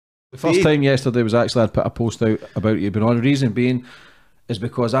The first time yesterday was actually I'd put a post out about you being on. The reason being is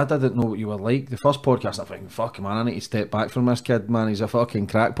because I didn't know what you were like. The first podcast, I think, fuck man, I need to step back from this kid, man. He's a fucking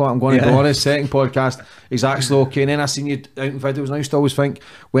crackpot. I'm going to be honest. Second podcast, he's actually okay. And then I seen you out in videos, and I used to always think,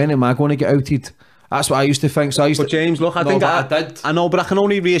 when am I going to get outed? That's what I used to think. So I used but James, look, I think I did. I know, but I can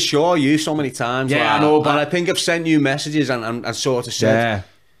only reassure you so many times. Yeah, I know, but and I think I've sent you messages and sort of said,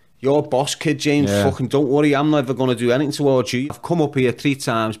 you're boss kid, James, fucking don't worry, I'm never going to do anything towards you. I've come up here 3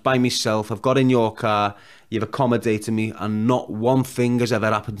 times by myself, I've got in your car, you've accommodated me, and not one thing has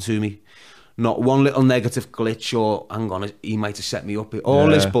ever happened to me. Not one little negative glitch or, hang on, he might have set me up. All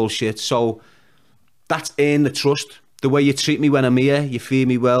this bullshit. So that's earned the trust. The way you treat me when I'm here, you feed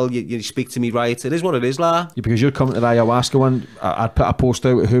me well, you speak to me right. It is what it is, la. Yeah, because you're coming to the ayahuasca one. I'd put a post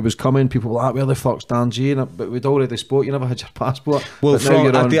out who was coming. People were like, where the fuck's Dan G? But we'd already spoke. You never had your passport. Well,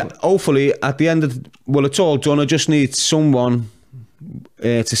 hopefully at the end of it's all done. I just need someone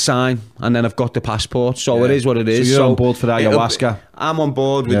to sign, and then I've got the passport. So it is what it is. So you're on board for the ayahuasca. I'm on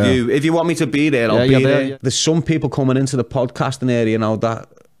board with you. If you want me to be there, I'll be there. There's some people coming into the podcasting area now that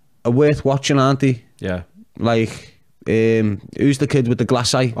are worth watching, aren't they? Yeah. Like, who's the kid with the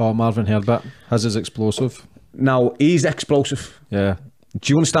glass eye? Oh, Marvin Herbert. His explosive. Now, he's explosive. Yeah.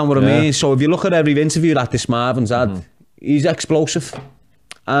 Do you understand what I mean? So if you look at every interview that this Marvin's had, he's explosive.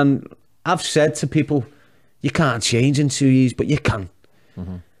 And I've said to people, you can't change in 2 years, but you can.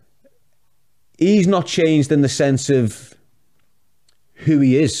 He's not changed in the sense of who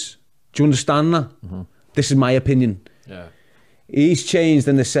he is. Do you understand that? This is my opinion. Yeah. He's changed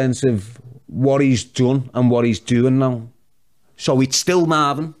in the sense of what he's done and what he's doing now. So it's still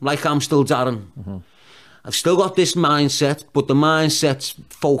Marvin, like I'm still Darren. I've still got this mindset, but the mindset's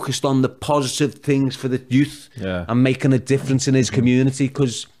focused on the positive things for the youth and making a difference in his community,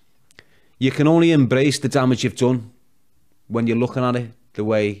 because you can only embrace the damage you've done when you're looking at it the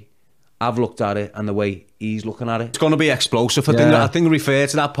way I've looked at it and the way he's looking at it. It's going to be explosive. I think I referred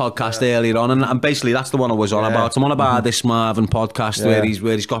to that podcast earlier on, and basically that's the one I was on about. I'm on about this Marvin podcast where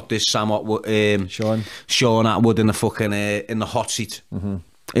he's got this Sean Atwood in the fucking in the hot seat.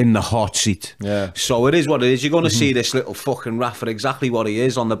 In the hot seat. Yeah. So it is what it is. You're going to see this little fucking raffer exactly what he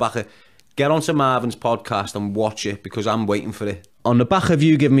is on the back of. Get onto Marvin's podcast and watch it, because I'm waiting for it. On the back of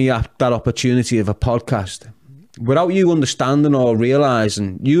you giving me that opportunity of a podcast, without you understanding or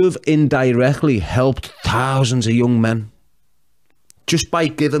realising, you have indirectly helped thousands of young men just by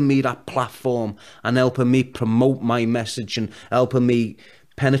giving me that platform and helping me promote my message and helping me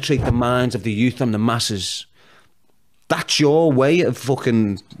penetrate the minds of the youth and the masses. That's your way of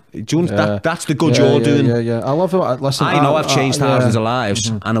fucking... that's the good you're doing. Yeah. I love it. Listen, I know I've changed thousands of lives,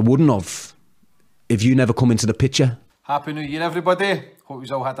 and I wouldn't have if you never come into the picture. Happy New Year, everybody. Hope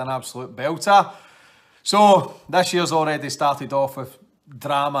you've all had an absolute belter. So, this year's already started off with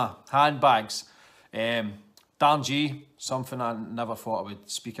drama, handbags. Dan G, something I never thought I would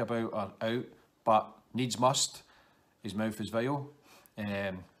speak about or out, but needs must. His mouth is vile.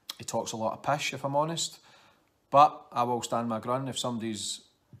 He talks a lot of pish, if I'm honest. But I will stand my ground. If somebody's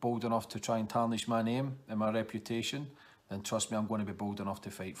bold enough to try and tarnish my name and my reputation, then trust me, I'm going to be bold enough to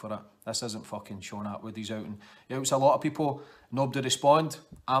fight for it. This isn't fucking Sean Atwood. He's out and he outs a lot of people. Nobody respond.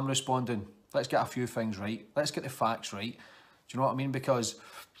 I'm responding. Let's get a few things right. Let's get the facts right. Do you know what I mean? Because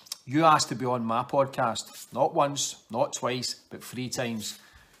you asked to be on my podcast. Not once, not twice, but 3 times.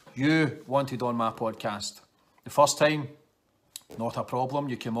 You wanted on my podcast. The first time, not a problem.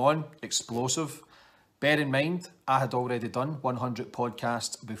 You came on, explosive. Bear in mind, I had already done 100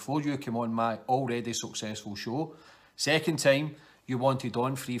 podcasts before you came on my already successful show. Second time, you wanted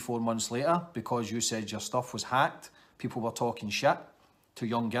on 3-4 months later because you said your stuff was hacked. People were talking shit to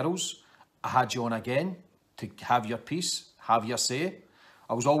young girls. I had you on again to have your piece, have your say.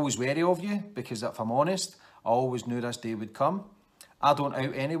 I was always wary of you because, if I'm honest, I always knew this day would come. I don't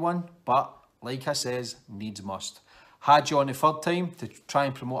out anyone, but like I says, needs must. Had you on the third time to try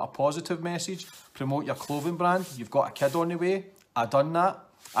and promote a positive message, promote your clothing brand. You've got a kid on the way. I done that.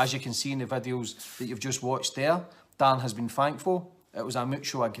 As you can see in the videos that you've just watched there, Dan has been thankful. It was a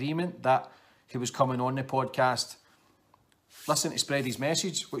mutual agreement that he was coming on the podcast, listen, to spread his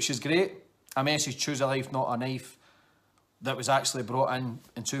message, which is great. A message, choose a life, not a knife, that was actually brought in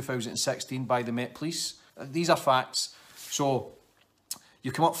 2016 by the Met Police. These are facts. So,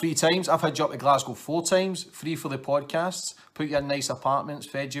 you come up 3 times. I've had you up to Glasgow 4 times, free for the podcasts, put you in nice apartments,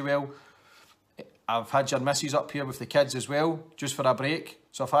 fed you well. I've had your missus up here with the kids as well, just for a break.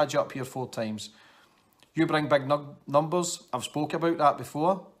 So I've had you up here 4 times. You bring big numbers. I've spoke about that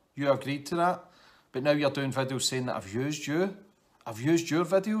before. You agreed to that. But now you're doing videos saying that I've used you. I've used your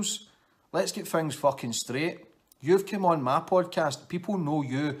videos. Let's get things fucking straight. You've come on my podcast. People know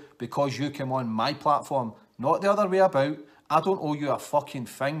you because you came on my platform, not the other way about. I don't owe you a fucking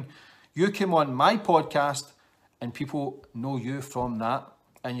thing. You came on my podcast and people know you from that,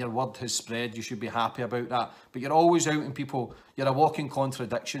 and your word has spread. You should be happy about that. But you're always outing people. You're a walking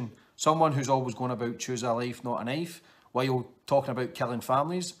contradiction. Someone who's always going about choose a life, not a knife, while talking about killing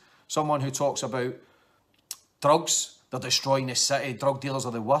families. Someone who talks about drugs, they're destroying this city, drug dealers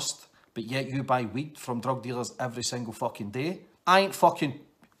are the worst, but yet you buy weed from drug dealers every single fucking day. I ain't fucking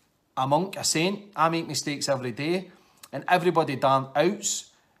a monk, a saint. I make mistakes every day, and everybody damn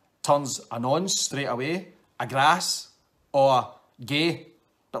outs, turns a nonce straight away, a grass, or gay.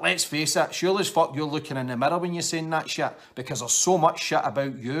 But let's face it, surely as fuck you're looking in the mirror when you're saying that shit, because there's so much shit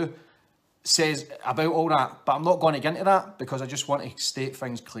about you says about all that. But I'm not going to get into that, because I just want to state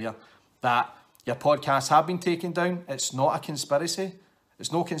things clear that your podcasts have been taken down. It's not a conspiracy.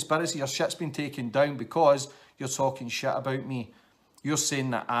 It's no conspiracy. Your shit's been taken down because you're talking shit about me. You're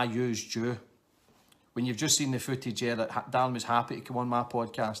saying that I used you, when you've just seen the footage here that Darren was happy to come on my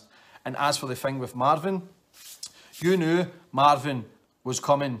podcast. And as for the thing with Marvin, you knew Marvin was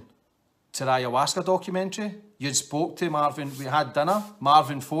coming to the ayahuasca documentary. You'd spoke to Marvin. We had dinner.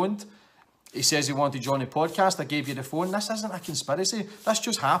 Marvin phoned. He says he wanted you on the podcast. I gave you the phone. This isn't a conspiracy. This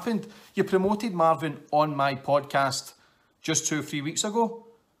just happened. You promoted Marvin on my podcast just 2 or 3 weeks ago.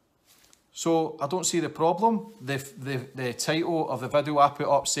 So I don't see the problem. The title of the video I put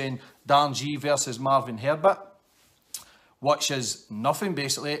up saying Darren G versus Marvin Herbert, which is nothing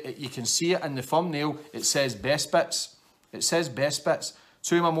basically. You can see it in the thumbnail. It says best bits. It says best bits.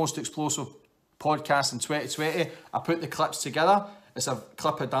 2 of my most explosive podcasts in 2020. I put the clips together. It's a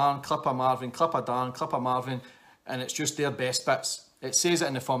clip of Darren, clip of Marvin, clip of Darren, clip of Marvin, and it's just their best bits. It says it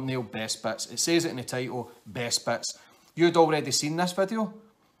in the thumbnail, best bits. It says it in the title, best bits. You'd already seen this video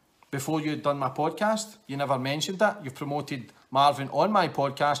before you'd done my podcast. You never mentioned it. You've promoted Marvin on my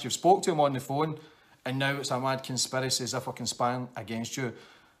podcast. You've spoke to him on the phone, and now it's a mad conspiracy as if we're conspiring against you.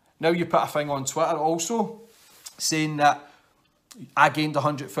 Now you put a thing on Twitter also saying that I gained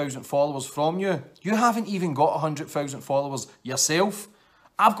 100,000 followers from you. You haven't even got 100,000 followers yourself.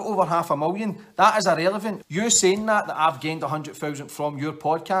 I've got over 500,000. That is irrelevant. You saying that I've gained 100,000 from your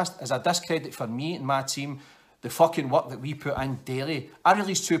podcast is a discredit for me and my team. The fucking work that we put in daily. I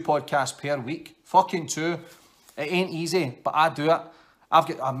release 2 podcasts per week. Fucking 2. It ain't easy, but I do it. I've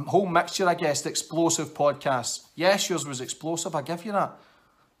got a whole mixture, I guess, the explosive podcasts. Yes, yours was explosive, I give you that.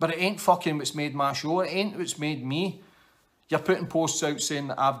 But it ain't fucking what's made my show. It ain't what's made me. You're putting posts out saying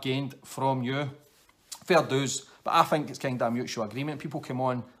that I've gained from you. Fair dues. But I think it's kind of a mutual agreement. People come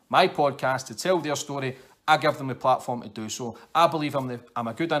on my podcast to tell their story. I give them the platform to do so. I believe I'm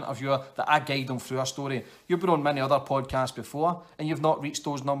a good interviewer, that I guide them through a story. You've been on many other podcasts before and you've not reached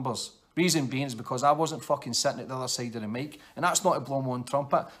those numbers. Reason being is because I wasn't fucking sitting at the other side of the mic. And that's not to blow my own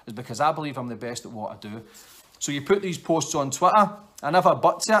trumpet. It's because I believe I'm the best at what I do. So you put these posts on Twitter. I never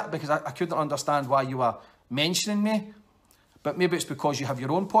butt to it because I couldn't understand why you were mentioning me. But maybe it's because you have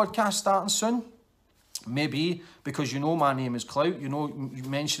your own podcast starting soon. Maybe because you know my name is clout. You know, you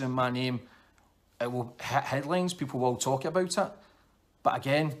mentioning my name, it will hit headlines. People will talk about it. But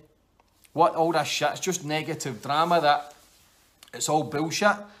again, what all this shit, it's just negative drama that it's all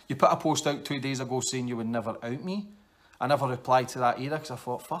bullshit. You put a post out 2 days ago saying you would never out me. I never replied to that either because I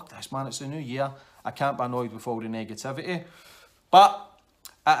thought, fuck this, man, it's the new year. I can't be annoyed with all the negativity. But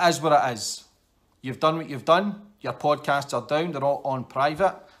it is what it is. You've done what you've done. Your podcasts are down. They're all on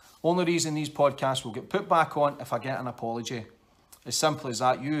private. Only reason these podcasts will get put back on if I get an apology. As simple as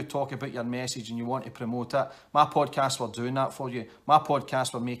that. You talk about your message and you want to promote it. My podcasts were doing that for you. My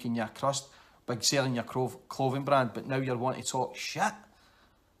podcasts were making you a crust by selling your clothing brand. But now you're wanting to talk shit.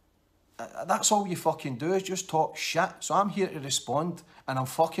 That's all you fucking do is just talk shit. So I'm here to respond and I'm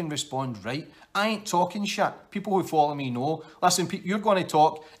fucking respond right. I ain't talking shit. People who follow me know. Listen, you're going to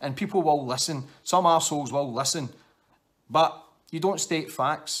talk and people will listen. Some arseholes will listen. But you don't state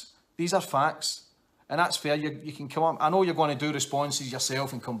facts. These are facts. And that's fair. You can come up. I know you're going to do responses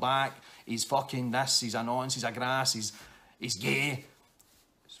yourself and come back. He's fucking this. He's a nonce. He's a grass. He's gay.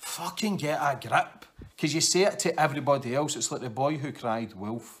 Fucking get a grip. Because you say it to everybody else. It's like the boy who cried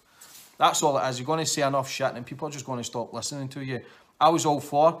wolf. That's all it is. You're going to say enough shit and people are just going to stop listening to you. I was all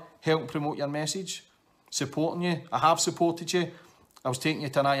for helping promote your message, supporting you. I have supported you. I was taking you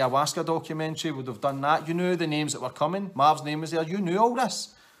to an ayahuasca documentary. Would have done that. You knew the names that were coming. Marv's name was there. You knew all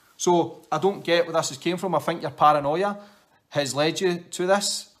this. So I don't get where this has came from. I think your paranoia has led you to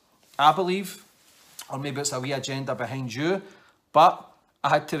this, I believe. Or maybe it's a wee agenda behind you. But I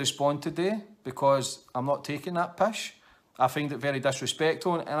had to respond today because I'm not taking that pish. I find it very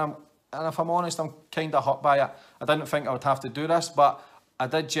disrespectful and And if I'm honest, I'm kind of hurt by it. I didn't think I would have to do this, but I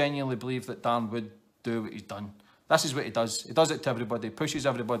did genuinely believe that Darren would do what he's done. This is what he does. He does it to everybody, pushes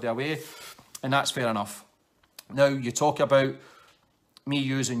everybody away, and that's fair enough. Now, you talk about me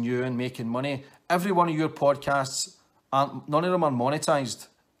using you and making money. Every one of your podcasts, none of them are monetized.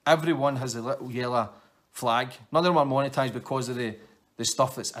 Everyone has a little yellow flag. None of them are monetized because of the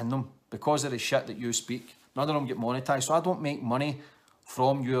stuff that's in them, because of the shit that you speak. None of them get monetized. So I don't make money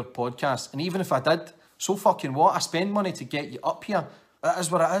from your podcast. And even if I did, so fucking what? I spend money to get you up here. It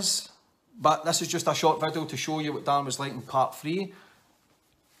is what it is. But this is just a short video to show you what Darren was like in part 3.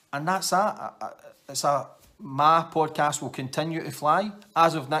 And that's that. My podcast will continue to fly.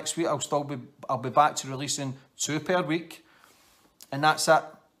 As of next week, I'll be back to releasing 2 per week. And that's it.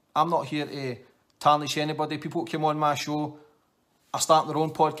 I'm not here to tarnish anybody. People who come on my show are starting their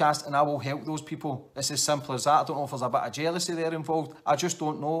own podcast, and I will help those people. It's as simple as that. I don't know if there's a bit of jealousy there involved. I just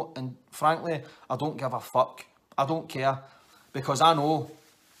don't know. And frankly, I don't give a fuck. I don't care. Because I know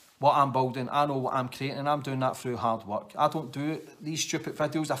what I'm building. I know what I'm creating, and I'm doing that through hard work. I don't do these stupid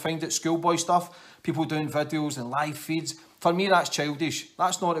videos. I find it schoolboy stuff. People doing videos and live feeds. For me, that's childish.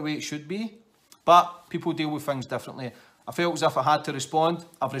 That's not the way it should be. But people deal with things differently. I felt as if I had to respond.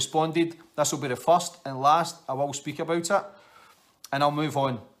 I've responded. This will be the first and last I will speak about it. And I'll move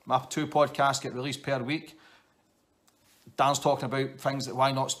on. My 2 podcasts get released per week. Dan's talking about things that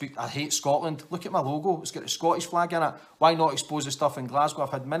why not speak. I hate Scotland. Look at my logo. It's got the Scottish flag in it. Why not expose the stuff in Glasgow? I've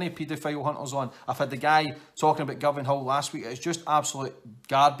had many paedophile hunters on. I've had the guy talking about Gavin Hull last week. It's just absolute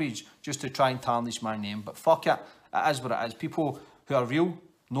garbage just to try and tarnish my name. But fuck it. It is what it is. People who are real,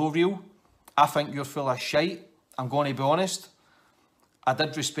 no real. I think you're full of shite. I'm going to be honest. I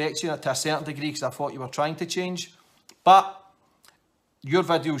did respect you to a certain degree because I thought you were trying to change. But your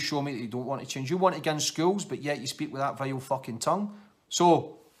videos show me that you don't want to change. You want to get in schools, but yet you speak with that vile fucking tongue.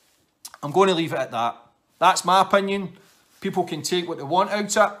 So, I'm going to leave it at that. That's my opinion. People can take what they want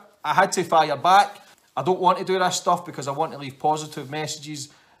out of it. I had to fire back. I don't want to do this stuff because I want to leave positive messages,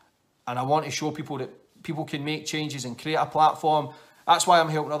 and I want to show people that people can make changes and create a platform. That's why I'm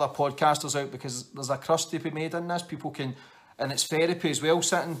helping other podcasters out, because there's a crust to be made in this. People can, and it's therapy as well,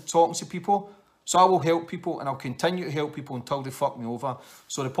 sitting, talking to people. So I will help people, and I'll continue to help people until they fuck me over.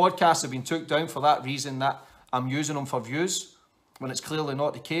 So the podcasts have been took down for that reason, that I'm using them for views, when it's clearly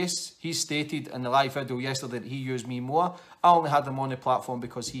not the case. He stated in the live video yesterday that he used me more. I only had them on the platform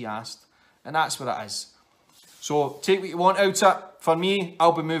because he asked. And that's what it is. So take what you want out of it. For me,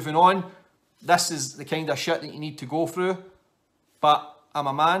 I'll be moving on. This is the kind of shit that you need to go through. But I'm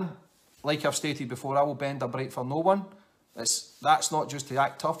a man. Like I've stated before, I will bend a break for no one. That's not just to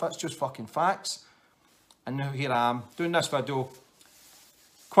act tough, that's just fucking facts. And now here I am, doing this video.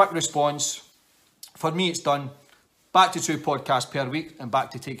 Quick response. For me, it's done. Back to 2 podcasts per week and back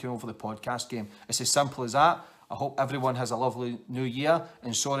to taking over the podcast game. It's as simple as that. I hope everyone has a lovely new year,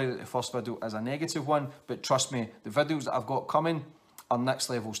 and sorry that the first video is a negative one, but trust me, the videos that I've got coming are next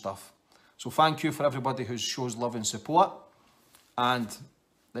level stuff. So thank you for everybody who shows love and support. And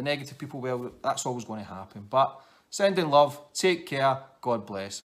the negative people, well, that's always going to happen. But sending love, take care, God bless.